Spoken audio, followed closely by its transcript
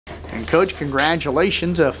And Coach,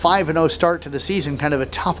 congratulations, a 5-0 start to the season, kind of a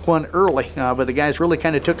tough one early, but the guys really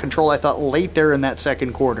kind of took control, I thought, late there in that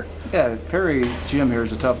second quarter. Yeah, Perry Gym here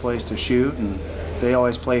is a tough place to shoot, and they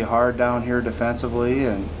always play hard down here defensively,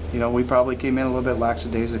 and we probably came in a little bit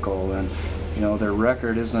lackadaisical, and their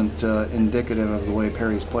record isn't indicative of the way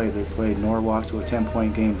Perry's played. They played Norwalk to a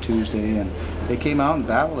 10-point game Tuesday, and they came out and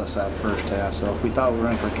battled us that first half. So if we thought we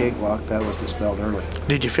were in for a cakewalk, that was dispelled early.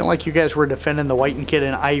 Did you feel like you guys were defending the Whiten kid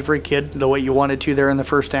and Ivory kid the way you wanted to there in the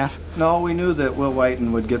first half? No, we knew that Will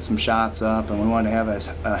Whiten would get some shots up, and we wanted to have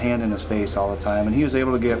a hand in his face all the time, and he was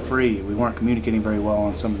able to get free. We weren't communicating very well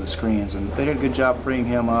on some of the screens, and they did a good job freeing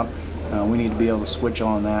him up. We need to be able to switch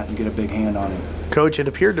on that and get a big hand on him. Coach, it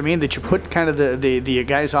appeared to me that you put kind of the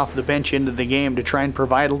guys off the bench into the game to try and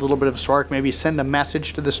provide a little bit of spark, maybe send a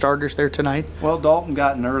message to the starters there tonight. Well, Dalton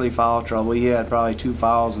got in early foul trouble. He had probably 2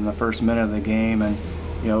 fouls in the first minute of the game, and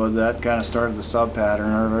that kind of started the sub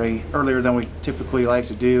pattern earlier than we typically like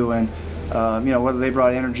to do. And whether they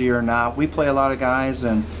brought energy or not, we play a lot of guys,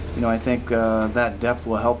 and I think that depth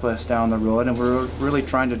will help us down the road, and we're really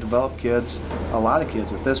trying to develop kids, a lot of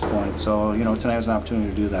kids at this point. So tonight was an opportunity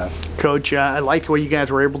to do that. Coach, I like the way you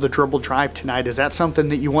guys were able to dribble drive tonight. Is that something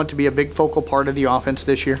that you want to be a big focal part of the offense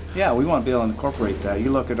this year? Yeah, we want to be able to incorporate that.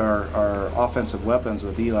 You look at our offensive weapons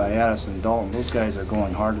with Eli, Addison, and Dalton. Those guys are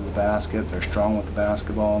going hard to the basket. They're strong with the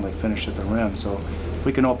basketball, and they finish at the rim. So if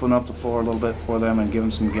we can open up the floor a little bit for them and give them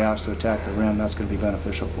some gaps to attack the rim, that's going to be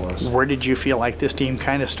beneficial for us. Where did you feel like this team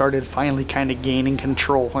kind of started finally kind of gaining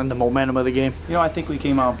control and the momentum of the game? I think we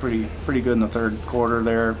came out pretty good in the third quarter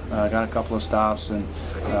there. Got a couple of stops and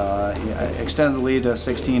extended the lead to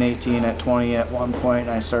 16-18 at 20 at one point,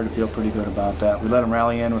 and I started to feel pretty good about that. We let them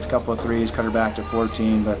rally in with a couple of threes, cut her back to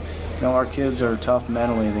 14, but our kids are tough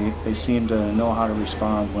mentally. They seem to know how to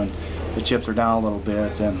respond when the chips are down a little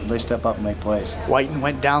bit, and they step up and make plays. Whiten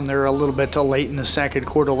went down there a little bit late in the second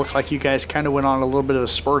quarter. Looks like you guys kind of went on a little bit of a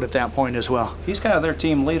spurt at that point as well. He's kind of their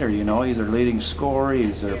team leader, He's their leading scorer.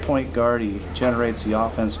 He's their point guard. He generates the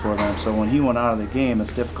offense for them. So when he went out of the game,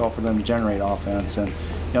 it's difficult for them to generate offense, and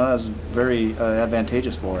that was very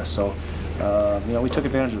advantageous for us. So we took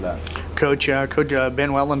advantage of that. Coach,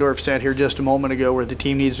 Ben Wellendorf said here just a moment ago where the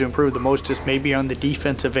team needs to improve the most is maybe on the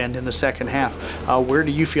defensive end in the second half. Where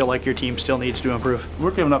do you feel like your team still needs to improve?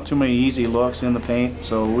 We're giving up too many easy looks in the paint,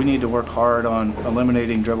 so we need to work hard on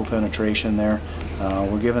eliminating dribble penetration there.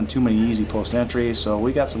 We're giving too many easy post entries, so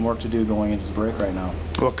we got some work to do going into the break right now.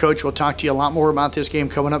 Well, Coach, we'll talk to you a lot more about this game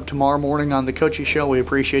coming up tomorrow morning on the Coach's Show. We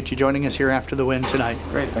appreciate you joining us here after the win tonight.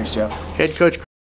 Great, thanks, Jeff. Head coach